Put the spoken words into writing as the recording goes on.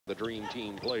the Dream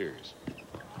Team players.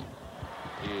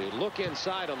 You look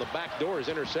inside on the back door is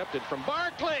intercepted from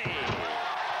Barkley.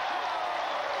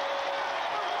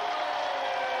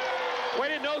 Way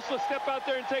to Nosla step out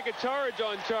there and take a charge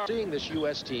on charge. Seeing this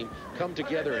U.S. team come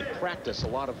together and practice a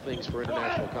lot of things for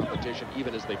international competition,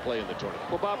 even as they play in the tournament.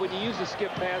 Well, Bob, when you use the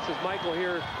skip pass, as Michael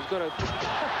here is going to...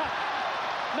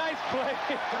 Nice play.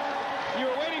 You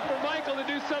were waiting for Michael to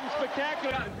do something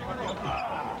spectacular.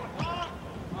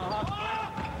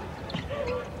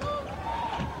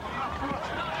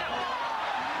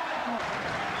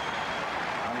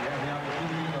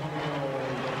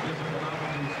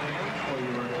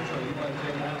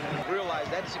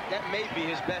 That may be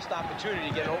his best opportunity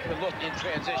to get an open look in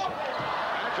transition.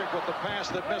 Patrick with the pass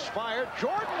that misfired.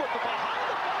 Jordan with the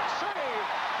behind-the-back save.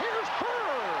 Here's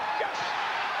Kerr. Yes!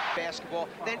 Basketball,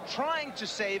 then trying to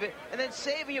save it, and then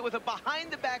saving it with a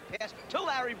behind-the-back pass to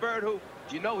Larry Bird, who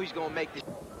you know he's going to make this.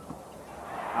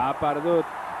 Ha perdut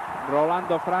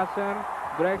Rolando Fraser,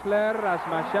 Drexler,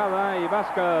 esmaixada i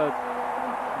bàsquet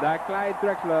de Clyde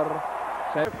Drexler.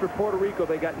 For Puerto Rico,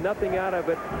 they got nothing out of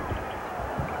it.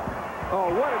 Oh,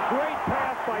 what a great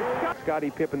pass by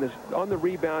Scottie Pippen on the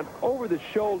rebound, over the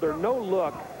shoulder, no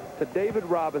look to David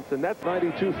Robinson. That's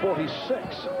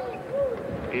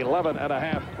 92-46. 11 and a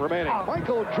half remaining.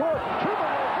 Michael Jordan to the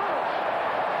reverse.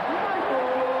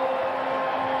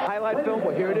 Highlight film,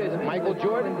 well, here it is. Michael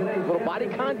Jordan, little body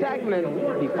contact, and then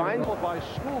he finds... By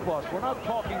school bus. We're not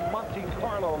talking Monte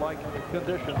Carlo-like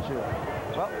conditions here.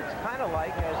 Well, it's kind of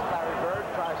like, as Larry Bird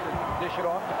tries to dish it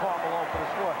off to Paul Malone for the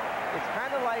score. It's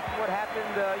kind of like what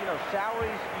happened, you know,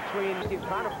 salaries between teams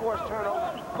trying to force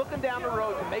turnovers, looking down the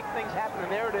road to make things happen,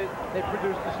 and there it is. They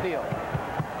produced the steal.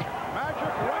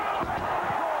 Magic right.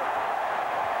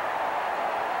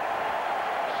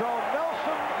 So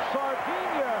Nelson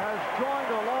Sardinia has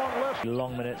joined a long list.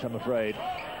 Long minutes, I'm afraid.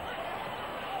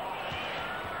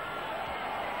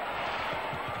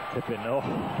 Pippen, oh,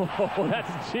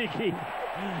 that's cheeky.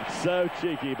 So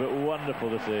cheeky, but wonderful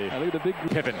to see. Look at the big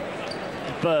Pippen.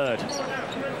 Bird.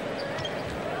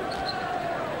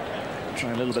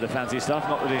 Trying a little bit of fancy stuff,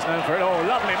 not that he's known for it. Oh,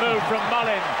 lovely move from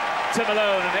Mullin to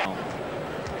Malone.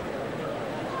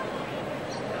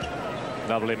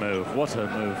 Lovely move. What a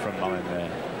move from Mullin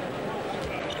there.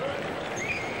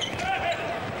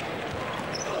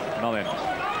 Mullin.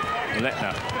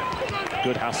 Letner.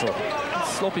 Good hustle.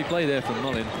 Sloppy play there from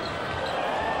Mullin.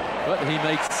 But he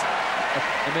makes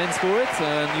amends for it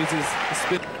and uses a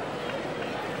spin.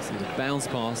 See the bounce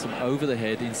pass from over the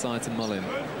head inside to Mullin.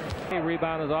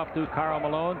 Rebound is off to Karl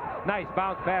Malone. Nice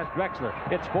bounce pass Drexler.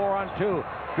 It's 4-on-2.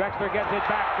 Drexler gets it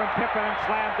back from Pippen and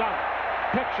slam dunk.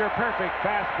 Picture perfect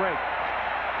fast break.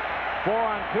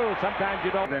 4-on-2. Sometimes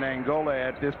you don't. In Angola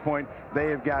at this point,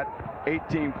 they have got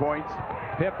 18 points.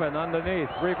 Pippen underneath.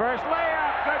 Reverse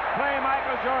layup. Good play,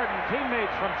 Michael Jordan.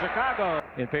 Teammates from Chicago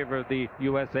in favor of the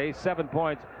USA. 7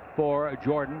 points for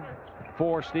Jordan.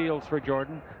 4 steals for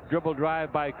Jordan. Dribble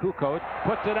drive by Kukoc.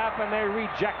 Puts it up and they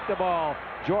reject the ball.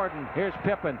 Jordan, here's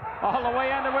Pippen. All the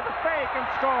way under with a fake and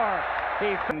score.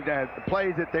 The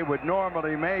plays that they would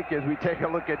normally make as we take a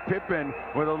look at Pippen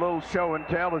with a little show and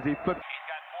tell as he flips. He's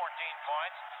got 14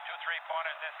 points, 2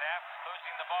 3-pointers this half.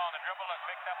 Losing the ball, and the dribble is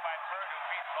picked up by Bird, who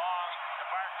feeds long to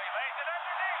Barkley. Lays it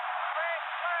underneath. Great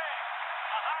play.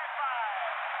 A high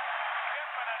five.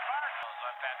 Pippen and Barkley.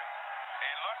 Patrick.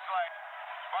 It looks like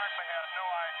Barkley has no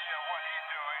idea what he's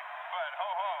doing, but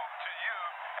ho-ho to you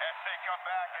as they come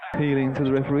back. Appealing to the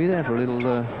referee there for a little...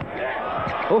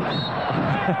 Oh!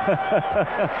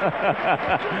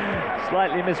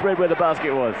 Slightly misread where the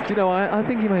basket was. Do you know, I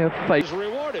think he may have faked. Is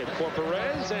rewarded for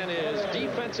Perez and his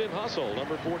defensive hustle.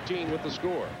 Number 14 with the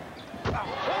score.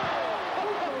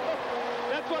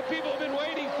 That's what people have been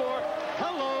waiting for.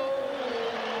 Hello.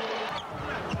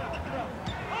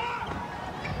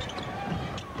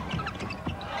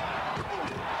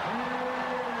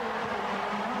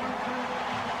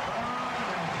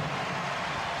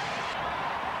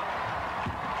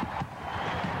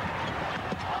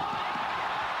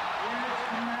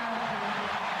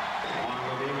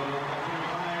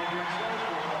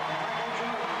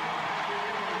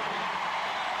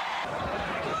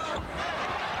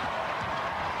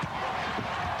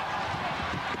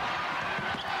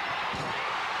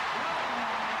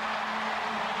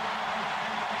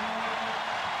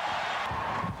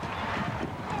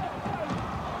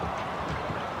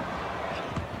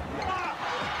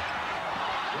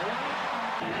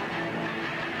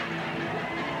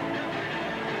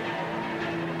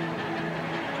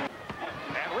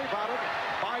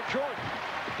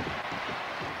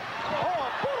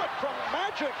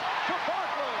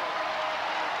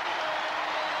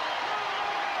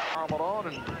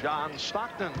 freshman John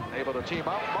Stockton able to team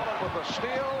up. Mullen with the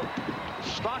steal.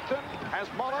 Stockton has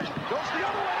Mullen. Goes the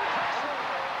other way.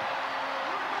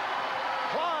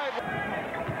 Clyde.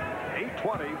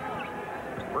 8:20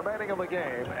 remaining in the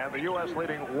game, and the U.S.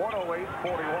 leading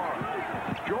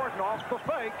 108-41. Jordan off the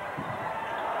fake.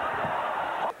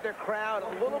 Their crowd a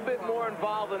little bit more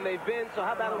involved than they've been, so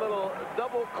how about a little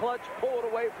double clutch, pull it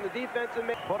away from the defensive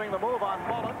man. Putting the move on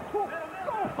Mullen.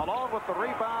 Malone with the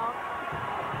rebound.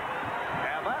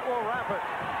 And that will wrap it.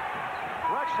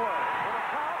 Drexler with a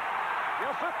count.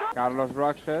 Yes, it does. Carlos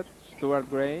Roxett, Stuart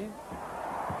Gray.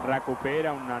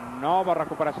 Recupera una nova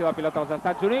recuperació de pilota als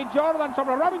Estats Units. Jordan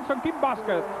sobre Robinson. Quin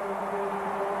bàsquet.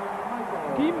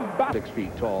 Quin bàsquet. 6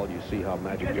 feet tall. You see how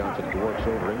Magic Johnson dwarfs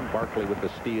over him. Barkley with the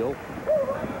steal.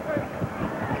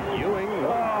 Ewing.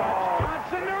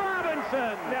 Johnson to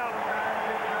Robinson. Now,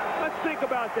 let's think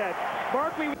about that.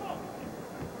 Barkley.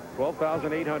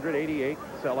 12,888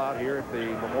 sellout here at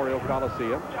the Memorial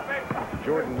Coliseum.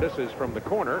 Jordan misses from the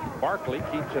corner. Barkley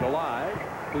keeps it alive.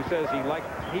 Who says he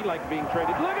liked being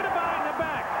traded. Look at the ball in the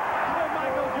back. Oh,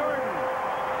 Michael Jordan.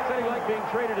 Said he liked being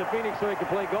traded to Phoenix so he could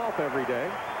play golf every day.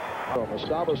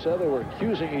 Gustavo said they were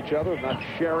accusing each other of not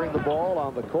sharing the ball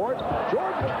on the court.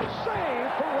 Jordan with the save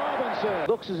for Robinson.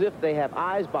 Looks as if they have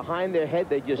eyes behind their head.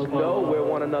 They just know where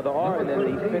one another are, and then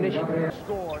they finish.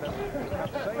 Scored. That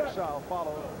same foul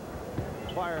followed.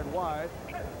 Fired wide.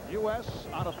 U.S.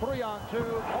 on a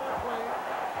 3-on-2. Barkley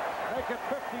make it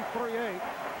 53-8.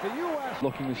 The U.S.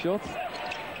 blocking the shots.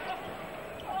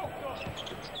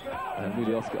 And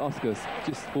really, Oscar's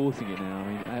just forcing it now. I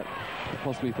mean,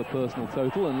 possibly for personal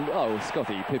total. And oh,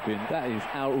 Scottie Pippen, that is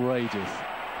outrageous.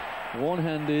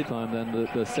 One-handed time than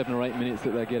the 7 or 8 minutes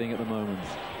that they're getting at the moment.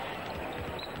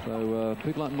 So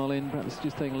people like Mullen perhaps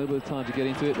just taking a little bit of time to get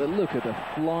into it. But look at the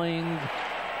flying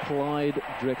Clyde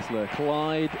Drexler.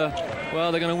 Clyde,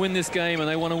 well, they're going to win this game and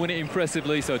they want to win it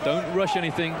impressively, so don't rush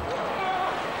anything.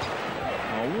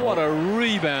 Oh, what a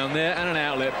rebound there, and an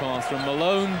outlet pass from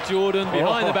Malone. Jordan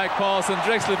behind the back pass, and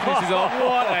Drexler finishes off.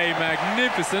 What a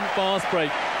magnificent fast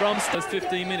break from first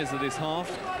 15 minutes of this half.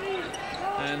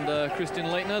 And Christian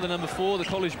Leitner, the number 4, the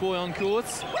college boy on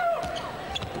courts.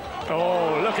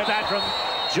 Oh, look at that from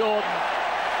Jordan.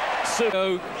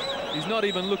 So he's not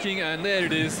even looking, and there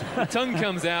it is. The tongue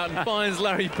comes out and finds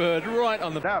Larry Bird right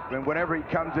on the... And whenever he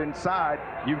comes inside,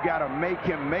 you've got to make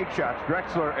him make shots.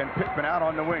 Drexler and Pippen out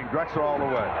on the wing. Drexler all the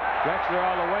way. Drexler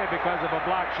all the way because of a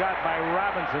block shot by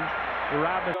Robinson.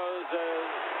 Robinson Goes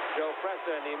Joe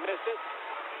Presta, and he missed it.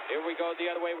 Here we go the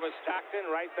other way with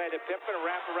Stockton. Right side of Pippen.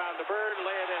 Wrap around the Bird.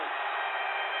 Lay it in.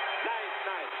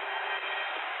 Nice.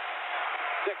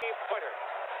 Dicky Pointer.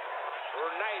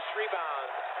 Nice rebound.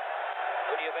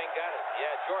 Who do you think got it?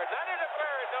 Yeah, Jordan under the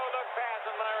Bird. No look pass,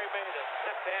 and Larry made it.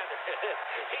 Left-hander.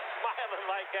 He's smiling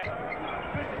like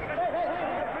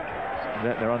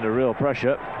that. They're under real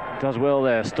pressure. Does well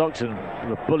there. Stockton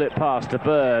with a bullet pass to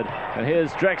Bird. And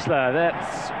here's Drexler.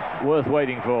 That's worth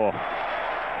waiting for.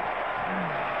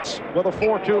 With a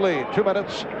 4-2 lead. 2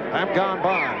 minutes and gone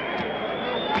by.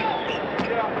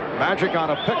 Magic on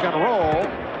a pick and roll.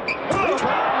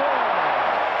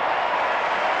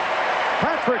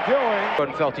 Patrick Ewing.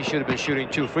 Jordan felt he should have been shooting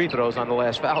 2 free throws on the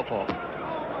last foul call.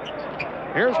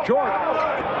 Here's Jordan.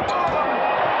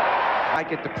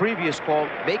 Like at the previous call,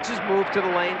 makes his move to the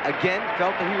lane. Again,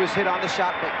 felt that he was hit on the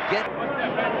shot, but again.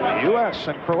 The U.S.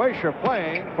 and Croatia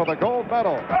playing for the gold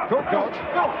medal. Kukoc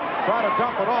trying to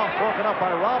dump it off, broken up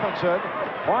by Robinson.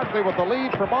 Barkley with the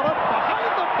lead for Mullen.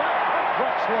 Behind the back,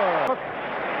 Drexler.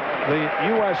 The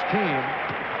U.S. team,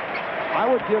 I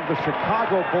would give the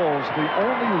Chicago Bulls the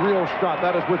only real shot.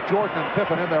 That is with Jordan and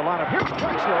Pippen in their lineup. Here's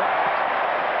Drexler.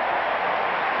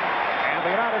 And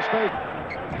the United States.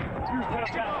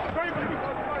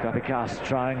 Gravikas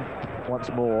trying once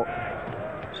more.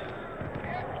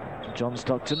 John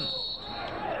Stockton.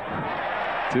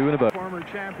 2 and a boat. Former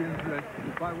champions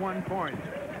by 1 point.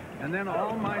 And then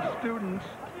all my students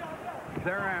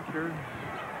thereafter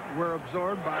were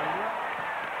absorbed by